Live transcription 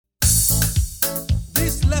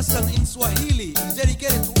lesson in Swahili is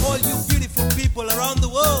dedicated to all you beautiful people around the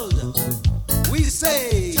world. We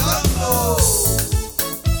say, Jambo!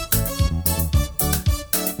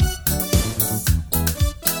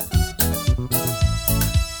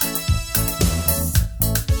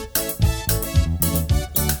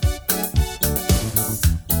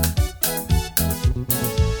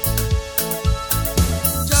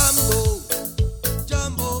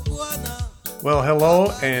 Well,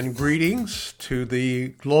 hello and greetings to the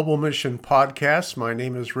Global Mission Podcast. My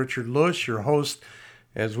name is Richard Lewis, your host,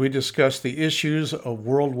 as we discuss the issues of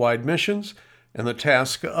worldwide missions and the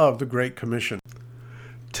task of the Great Commission.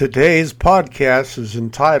 Today's podcast is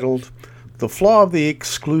entitled, The Flaw of the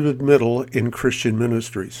Excluded Middle in Christian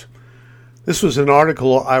Ministries. This was an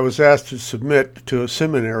article I was asked to submit to a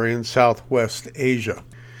seminary in Southwest Asia.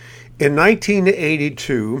 In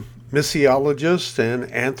 1982, missiologist and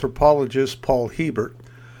anthropologist Paul Hiebert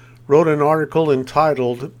wrote an article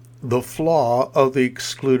entitled The Flaw of the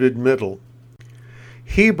Excluded Middle.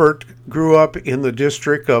 Hiebert grew up in the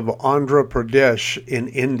district of Andhra Pradesh in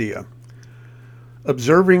India.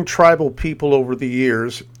 Observing tribal people over the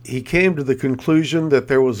years, he came to the conclusion that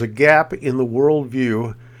there was a gap in the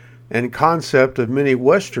worldview and concept of many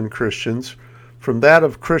Western Christians from that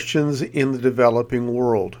of Christians in the developing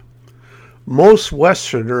world. Most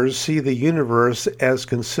Westerners see the universe as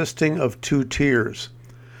consisting of two tiers,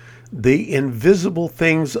 the invisible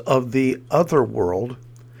things of the other world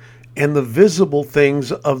and the visible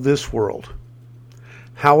things of this world.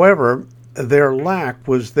 However, their lack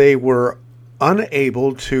was they were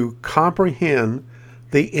unable to comprehend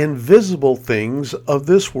the invisible things of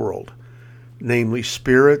this world, namely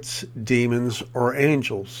spirits, demons, or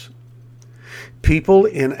angels. People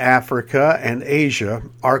in Africa and Asia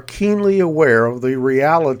are keenly aware of the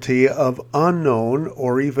reality of unknown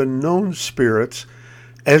or even known spirits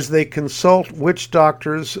as they consult witch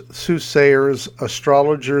doctors, soothsayers,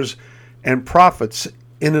 astrologers, and prophets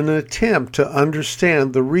in an attempt to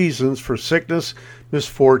understand the reasons for sickness,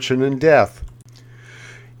 misfortune, and death.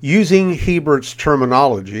 Using Hiebert's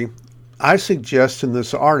terminology, I suggest in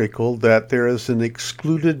this article that there is an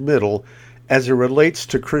excluded middle as it relates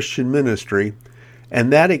to Christian ministry,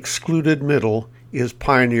 and that excluded middle is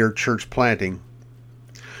pioneer church planting.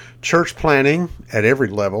 Church planting, at every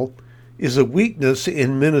level, is a weakness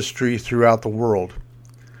in ministry throughout the world.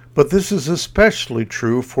 But this is especially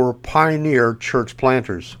true for pioneer church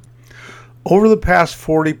planters. Over the past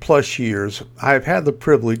 40-plus years, I have had the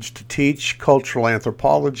privilege to teach cultural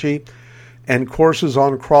anthropology and courses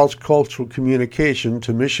on cross-cultural communication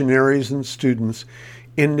to missionaries and students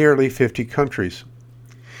in nearly 50 countries.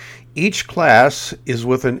 Each class is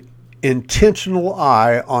with an intentional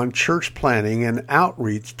eye on church planting and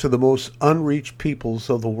outreach to the most unreached peoples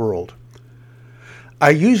of the world. I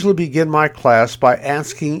usually begin my class by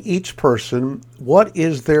asking each person what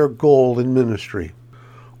is their goal in ministry.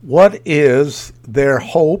 What is their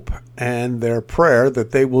hope and their prayer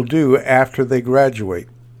that they will do after they graduate?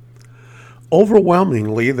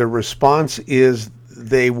 Overwhelmingly, the response is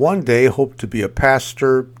they one day hope to be a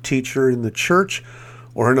pastor, teacher in the church,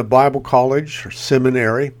 or in a Bible college or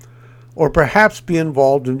seminary, or perhaps be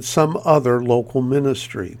involved in some other local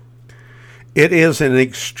ministry. It is an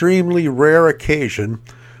extremely rare occasion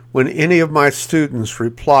when any of my students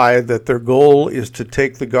reply that their goal is to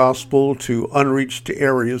take the gospel to unreached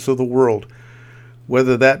areas of the world,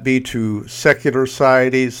 whether that be to secular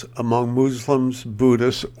societies among Muslims,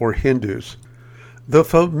 Buddhists, or Hindus. The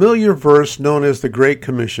familiar verse known as the Great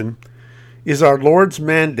Commission is our Lord's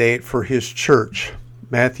mandate for His church,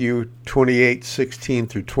 Matthew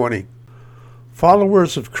 28:16-20.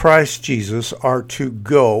 Followers of Christ Jesus are to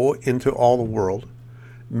go into all the world,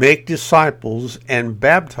 make disciples, and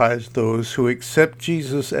baptize those who accept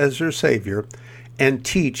Jesus as their Savior and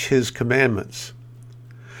teach His commandments.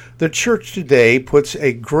 The church today puts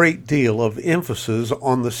a great deal of emphasis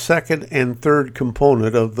on the second and third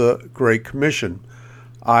component of the Great Commission,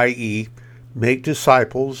 i.e., make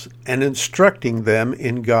disciples and instructing them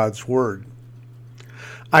in God's Word.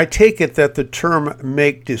 I take it that the term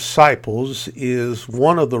make disciples is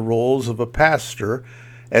one of the roles of a pastor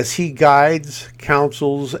as he guides,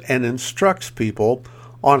 counsels, and instructs people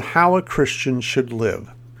on how a Christian should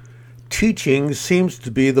live. Teaching seems to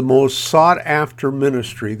be the most sought-after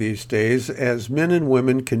ministry these days as men and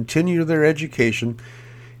women continue their education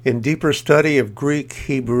in deeper study of Greek,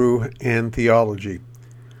 Hebrew, and theology.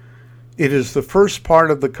 It is the first part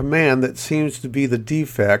of the command that seems to be the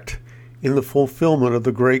defect in the fulfillment of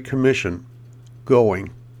the Great Commission,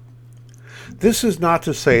 going. This is not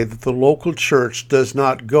to say that the local church does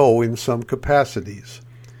not go in some capacities.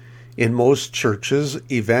 In most churches,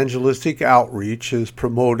 evangelistic outreach is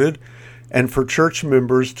promoted and for church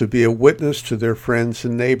members to be a witness to their friends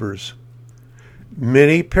and neighbors.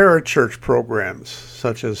 Many parachurch programs,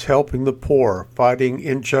 such as helping the poor, fighting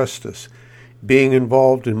injustice, being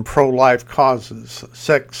involved in pro-life causes,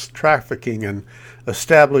 sex trafficking, and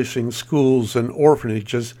establishing schools and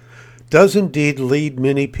orphanages, does indeed lead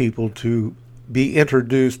many people to be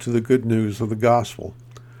introduced to the good news of the gospel.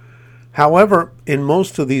 However, in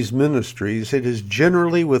most of these ministries, it is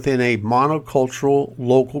generally within a monocultural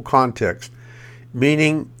local context,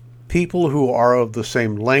 meaning people who are of the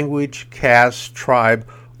same language, caste, tribe,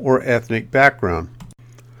 or ethnic background.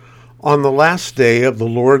 On the last day of the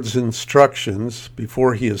Lord's instructions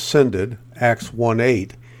before he ascended, Acts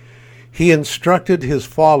 1:8, he instructed his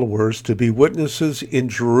followers to be witnesses in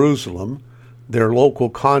Jerusalem, their local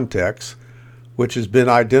context, which has been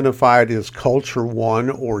identified as Culture 1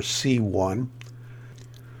 or C1,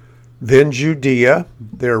 then Judea,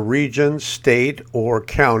 their region, state, or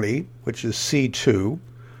county, which is C2,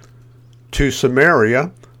 to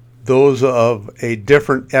Samaria, those of a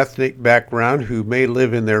different ethnic background who may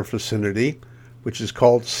live in their vicinity, which is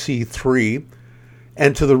called C3,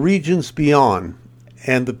 and to the regions beyond,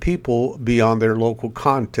 and the people beyond their local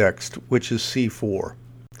context, which is C4.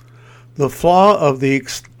 The flaw of the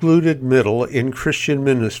excluded middle in Christian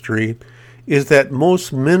ministry is that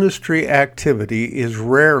most ministry activity is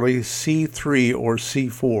rarely C3 or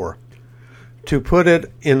C4. To put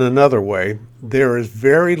it in another way, there is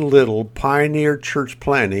very little pioneer church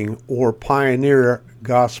planting or pioneer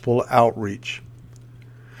gospel outreach.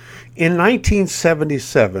 In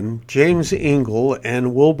 1977, James Ingle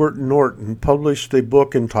and Wilbert Norton published a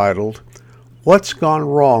book entitled, What's Gone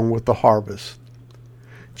Wrong with the Harvest?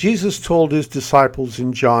 Jesus told his disciples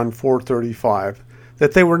in John 4:35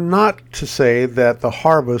 that they were not to say that the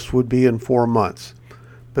harvest would be in 4 months,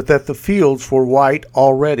 but that the fields were white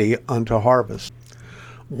already unto harvest.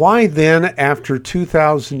 Why then, after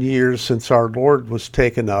 2,000 years since our Lord was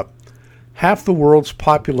taken up, half the world's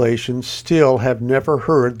population still have never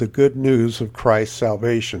heard the good news of Christ's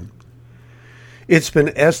salvation? It's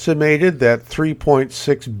been estimated that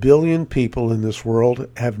 3.6 billion people in this world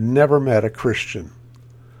have never met a Christian.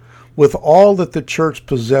 With all that the church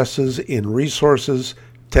possesses in resources,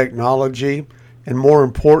 technology, and more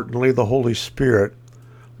importantly, the Holy Spirit,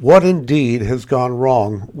 what indeed has gone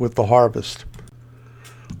wrong with the harvest?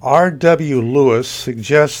 R.W. Lewis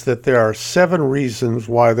suggests that there are 7 reasons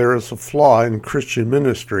why there is a flaw in Christian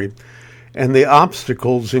ministry and the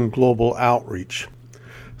obstacles in global outreach.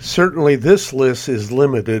 Certainly this list is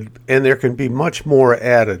limited and there can be much more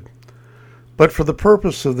added. But for the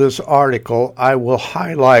purpose of this article, I will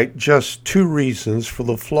highlight just 2 reasons for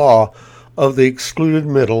the flaw of the excluded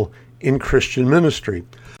middle in Christian ministry.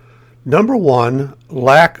 Number 1,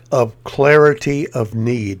 lack of clarity of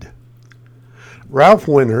need. Ralph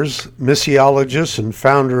Winters, missiologist and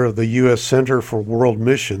founder of the U.S. Center for World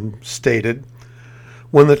Mission, stated,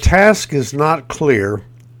 "When the task is not clear,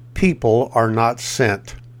 people are not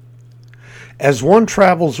sent." As one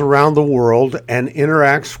travels around the world and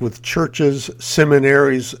interacts with churches,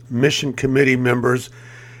 seminaries, mission committee members,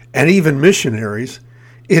 and even missionaries,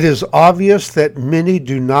 it is obvious that many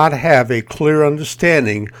do not have a clear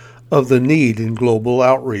understanding of the need in global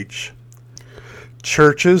outreach.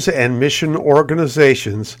 Churches and mission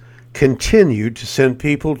organizations continue to send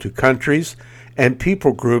people to countries and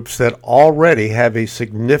people groups that already have a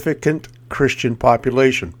significant Christian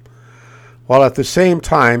population, while at the same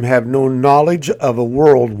time have no knowledge of a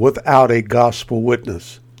world without a gospel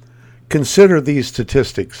witness. Consider these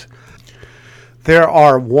statistics. There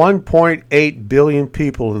are 1.8 billion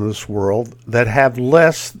people in this world that have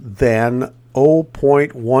less than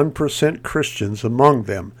 0.1% Christians among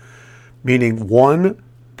them, meaning 1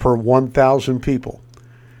 per 1,000 people.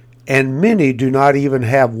 And many do not even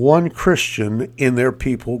have one Christian in their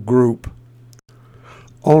people group.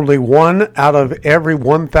 Only 1 out of every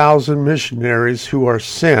 1,000 missionaries who are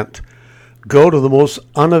sent go to the most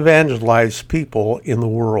unevangelized people in the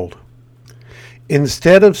world.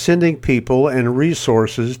 Instead of sending people and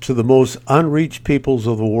resources to the most unreached peoples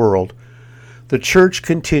of the world, the church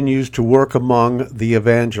continues to work among the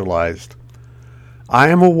evangelized. I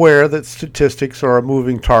am aware that statistics are a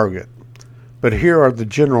moving target, but here are the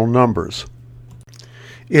general numbers.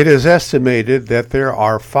 It is estimated that there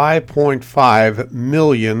are 5.5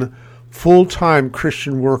 million full-time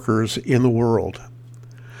Christian workers in the world.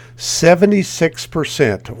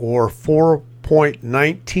 76%, or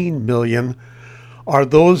 4.19 million, are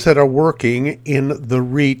those that are working in the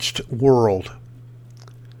reached world.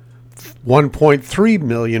 1.3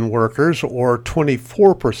 million workers, or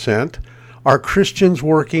 24%, are Christians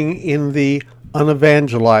working in the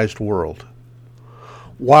unevangelized world.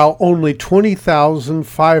 While only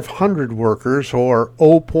 20,500 workers, or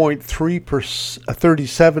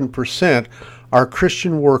 0.37%, are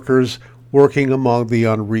Christian workers working among the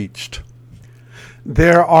unreached.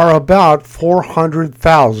 There are about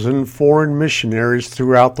 400,000 foreign missionaries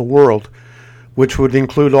throughout the world, which would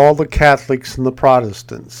include all the Catholics and the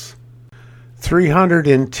Protestants.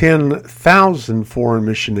 310,000 foreign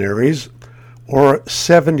missionaries, or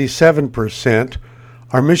 77%,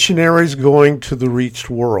 are missionaries going to the reached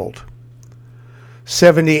world.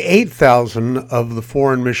 78,000 of the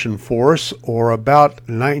foreign mission force, or about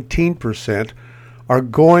 19%, are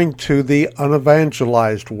going to the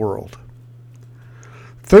unevangelized world.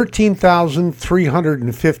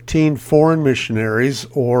 13,315 foreign missionaries,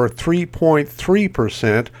 or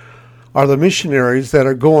 3.3%, are the missionaries that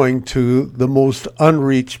are going to the most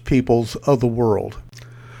unreached peoples of the world.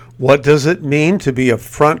 What does it mean to be a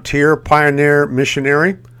frontier pioneer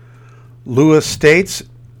missionary? Lewis states,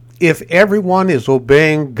 if everyone is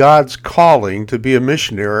obeying God's calling to be a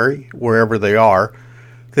missionary wherever they are,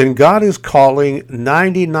 then God is calling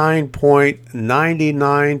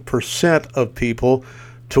 99.99% of people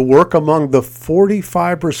to work among the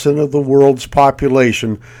 45% of the world's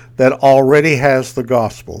population that already has the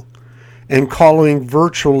gospel, and calling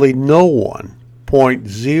virtually no one,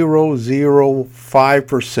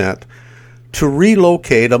 0.005%, to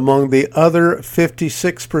relocate among the other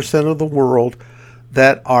 56% of the world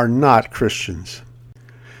that are not Christians.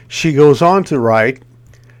 She goes on to write,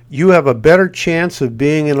 you have a better chance of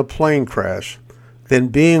being in a plane crash than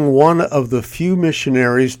being one of the few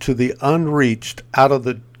missionaries to the unreached out of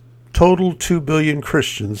the total 2 billion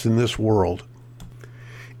Christians in this world.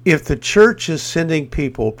 If the church is sending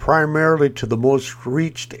people primarily to the most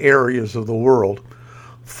reached areas of the world,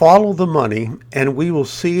 follow the money and we will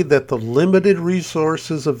see that the limited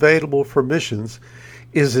resources available for missions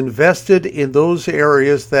is invested in those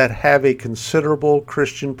areas that have a considerable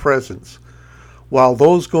Christian presence, while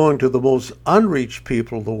those going to the most unreached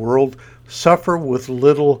people of the world suffer with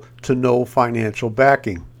little to no financial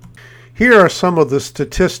backing. Here are some of the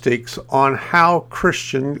statistics on how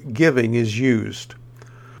Christian giving is used.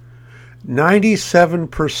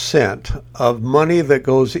 97% of money that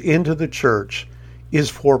goes into the church is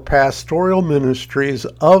for pastoral ministries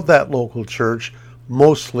of that local church,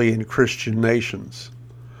 mostly in Christian nations.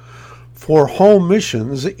 For home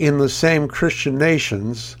missions in the same Christian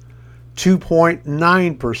nations,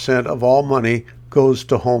 2.9% of all money goes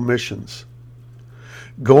to home missions.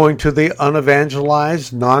 Going to the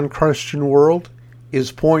unevangelized non-Christian world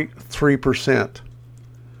is 0.3%.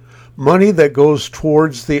 Money that goes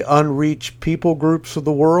towards the unreached people groups of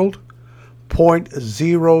the world,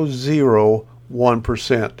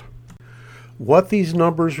 0.001%. What these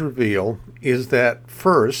numbers reveal is that,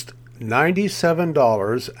 first,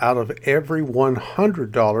 $97 out of every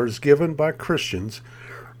 $100 given by Christians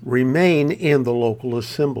remain in the local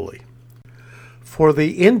assembly. For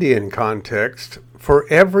the Indian context, for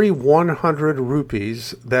every 100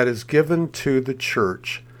 rupees that is given to the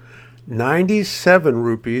church, 97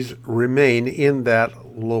 rupees remain in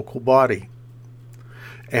that local body.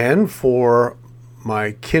 And for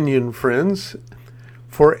my Kenyan friends,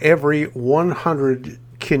 for every 100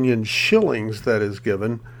 Kenyan shillings that is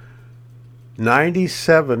given,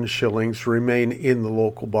 97 shillings remain in the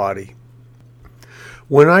local body.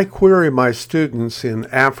 When I query my students in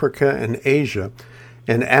Africa and Asia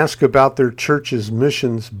and ask about their church's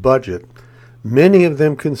missions budget, many of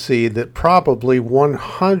them concede that probably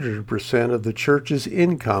 100% of the church's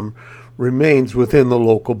income remains within the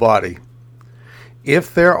local body.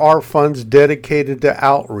 If there are funds dedicated to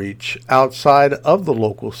outreach outside of the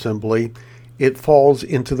local assembly, it falls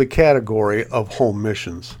into the category of home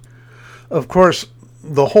missions. Of course,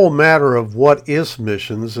 the whole matter of what is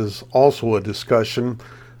missions is also a discussion,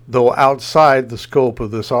 though outside the scope of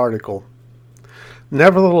this article.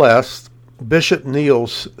 Nevertheless, Bishop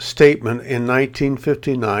Neal's statement in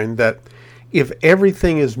 1959 that if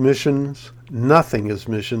everything is missions, nothing is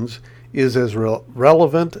missions, is as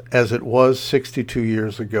relevant as it was 62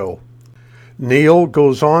 years ago. Neal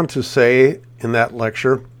goes on to say in that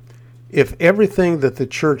lecture, if everything that the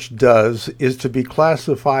church does is to be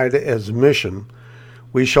classified as mission,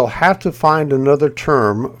 we shall have to find another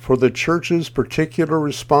term for the church's particular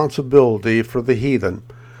responsibility for the heathen,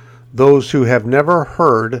 those who have never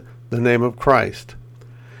heard the name of Christ.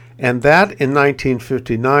 And that in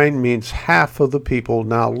 1959 means half of the people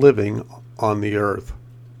now living on the earth.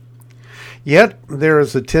 Yet there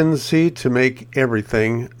is a tendency to make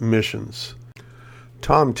everything missions.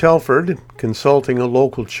 Tom Telford, consulting a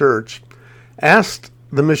local church, asked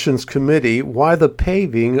the missions committee why the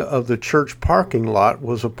paving of the church parking lot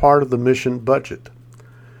was a part of the mission budget.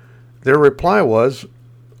 Their reply was,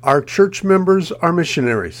 "Our church members are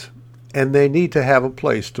missionaries, and they need to have a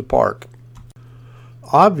place to park."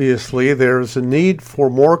 Obviously, there is a need for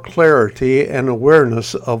more clarity and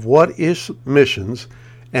awareness of what is missions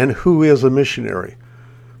and who is a missionary.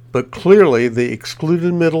 But clearly, the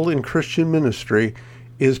excluded middle in Christian ministry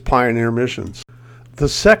is pioneer missions. The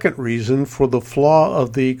second reason for the flaw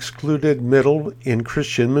of the excluded middle in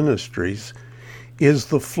Christian ministries is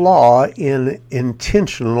the flaw in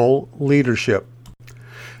intentional leadership.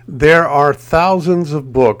 There are thousands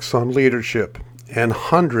of books on leadership and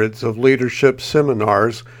hundreds of leadership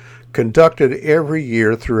seminars conducted every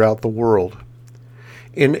year throughout the world.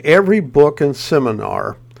 In every book and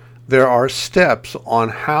seminar, there are steps on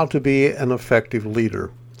how to be an effective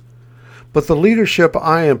leader. But the leadership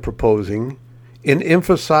I am proposing, in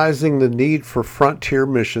emphasizing the need for frontier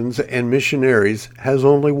missions and missionaries, has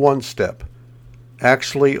only one step.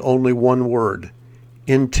 Actually, only one word: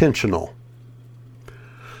 intentional.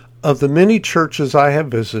 Of the many churches I have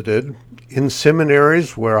visited, in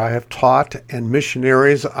seminaries where I have taught, and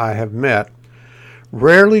missionaries I have met,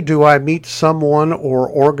 rarely do I meet someone or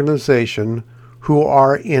organization who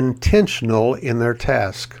are intentional in their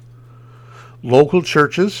task. Local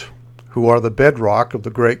churches, who are the bedrock of the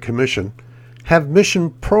Great Commission, have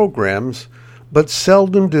mission programs, but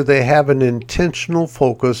seldom do they have an intentional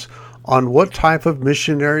focus on what type of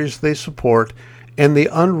missionaries they support and the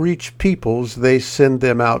unreached peoples they send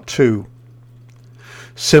them out to.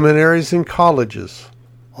 Seminaries and colleges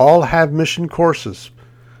all have mission courses,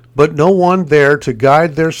 but no one there to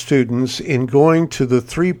guide their students in going to the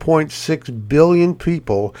 3.6 billion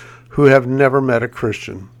people who have never met a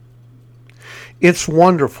Christian. It's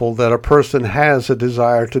wonderful that a person has a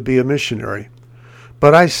desire to be a missionary,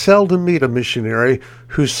 but I seldom meet a missionary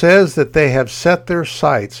who says that they have set their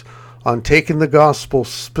sights on taking the gospel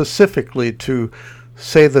specifically to,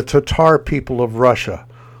 say, the Tatar people of Russia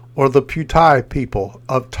or the Putai people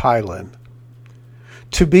of Thailand.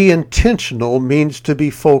 To be intentional means to be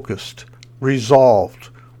focused, resolved,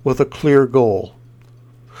 with a clear goal.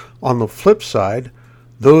 On the flip side,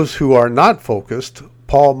 those who are not focused,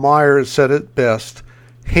 Paul Meyer said it best,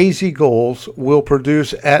 hazy goals will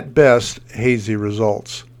produce at best hazy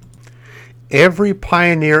results. Every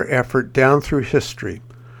pioneer effort down through history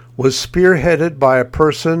was spearheaded by a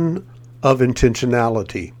person of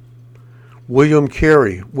intentionality. William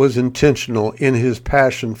Carey was intentional in his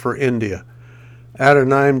passion for India,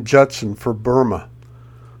 Adoniram Judson for Burma,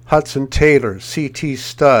 Hudson Taylor, C.T.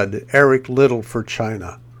 Studd, Eric Liddell for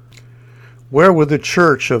China. Where would the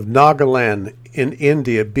Church of Nagaland in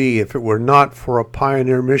India be if it were not for a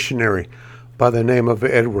pioneer missionary by the name of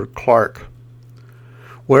Edward Clark?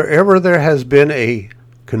 Wherever there has been a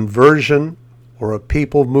conversion or a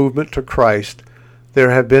people movement to Christ, there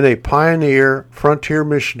have been a pioneer frontier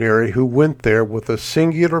missionary who went there with a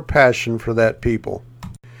singular passion for that people.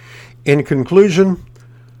 In conclusion,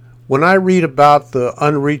 when I read about the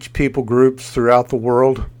unreached people groups throughout the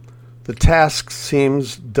world, the task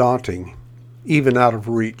seems daunting, even out of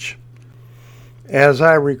reach. As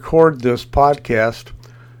I record this podcast,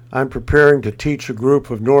 I'm preparing to teach a group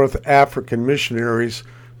of North African missionaries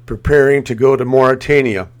preparing to go to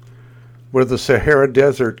Mauritania, where the Sahara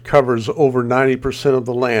Desert covers over 90% of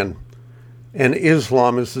the land, and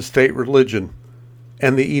Islam is the state religion,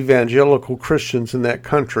 and the evangelical Christians in that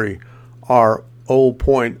country are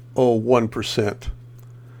 0.01%.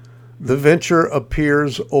 The venture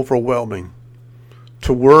appears overwhelming.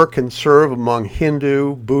 To work and serve among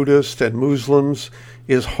Hindu, Buddhist, and Muslims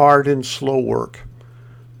is hard and slow work,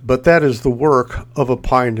 but that is the work of a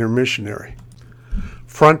pioneer missionary.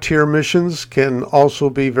 Frontier missions can also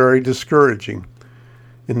be very discouraging.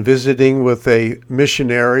 In visiting with a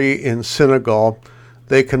missionary in Senegal,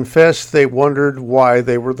 they confessed they wondered why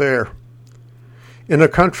they were there. In a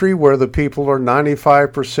country where the people are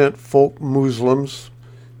 95% folk Muslims,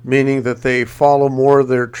 meaning that they follow more of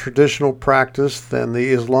their traditional practice than the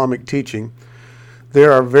Islamic teaching,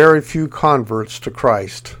 there are very few converts to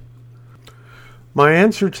Christ. My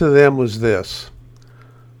answer to them was this: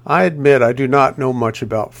 I admit I do not know much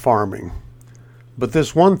about farming, but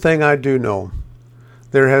this one thing I do know.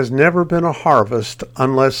 There has never been a harvest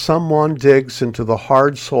unless someone digs into the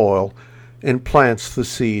hard soil and plants the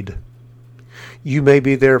seed. You may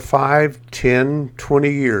be there 5, 10,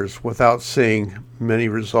 20 years without seeing many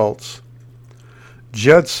results.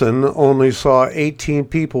 Judson only saw 18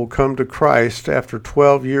 people come to Christ after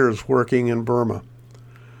 12 years working in Burma.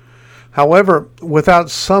 However, without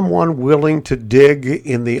someone willing to dig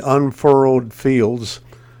in the unfurrowed fields,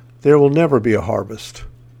 there will never be a harvest.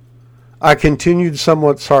 I continued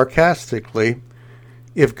somewhat sarcastically,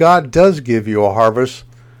 if God does give you a harvest,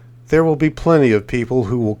 there will be plenty of people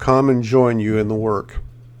who will come and join you in the work.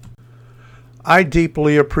 I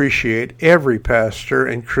deeply appreciate every pastor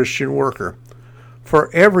and Christian worker,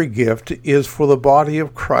 for every gift is for the body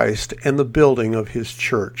of Christ and the building of his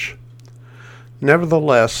church.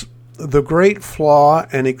 Nevertheless, the great flaw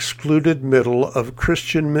and excluded middle of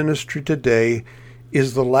Christian ministry today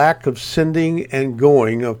is the lack of sending and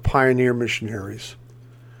going of pioneer missionaries.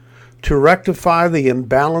 To rectify the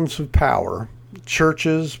imbalance of power,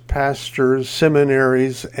 churches, pastors,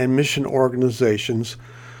 seminaries, and mission organizations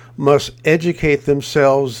must educate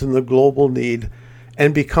themselves in the global need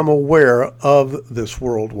and become aware of this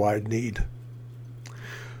worldwide need.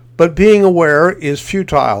 But being aware is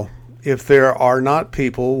futile if there are not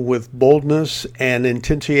people with boldness and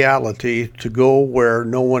intentionality to go where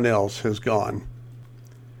no one else has gone.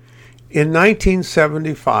 In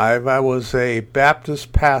 1975, I was a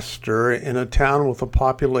Baptist pastor in a town with a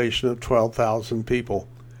population of 12,000 people.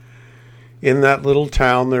 In that little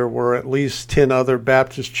town, there were at least 10 other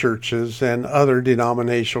Baptist churches and other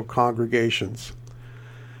denominational congregations.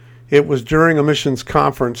 It was during a missions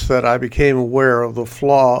conference that I became aware of the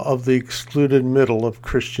flaw of the excluded middle of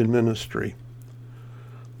Christian ministry.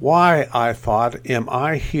 Why, I thought, am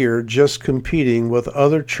I here just competing with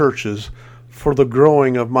other churches for the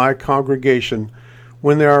growing of my congregation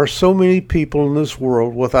when there are so many people in this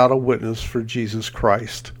world without a witness for Jesus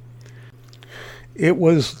Christ? It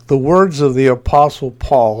was the words of the Apostle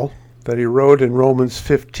Paul that he wrote in Romans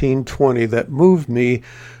 15:20 that moved me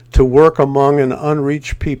to work among an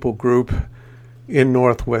unreached people group in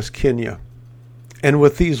northwest Kenya. And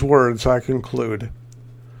with these words I conclude.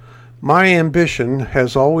 My ambition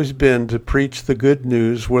has always been to preach the good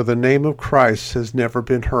news where the name of Christ has never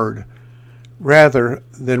been heard, rather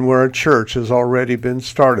than where a church has already been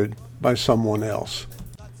started by someone else.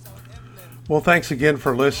 Well, thanks again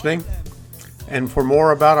for listening. And for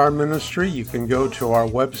more about our ministry, you can go to our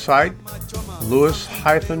website,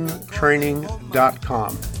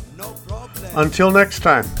 lewis-training.com. Until next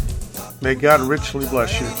time, may God richly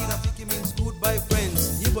bless you.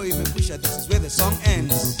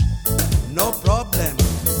 No problem.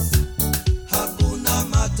 Hakuna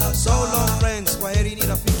mata. So long friends, kwaherini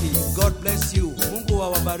rafiki. God bless you. Mungu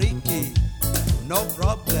awabariki. No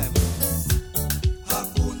problem.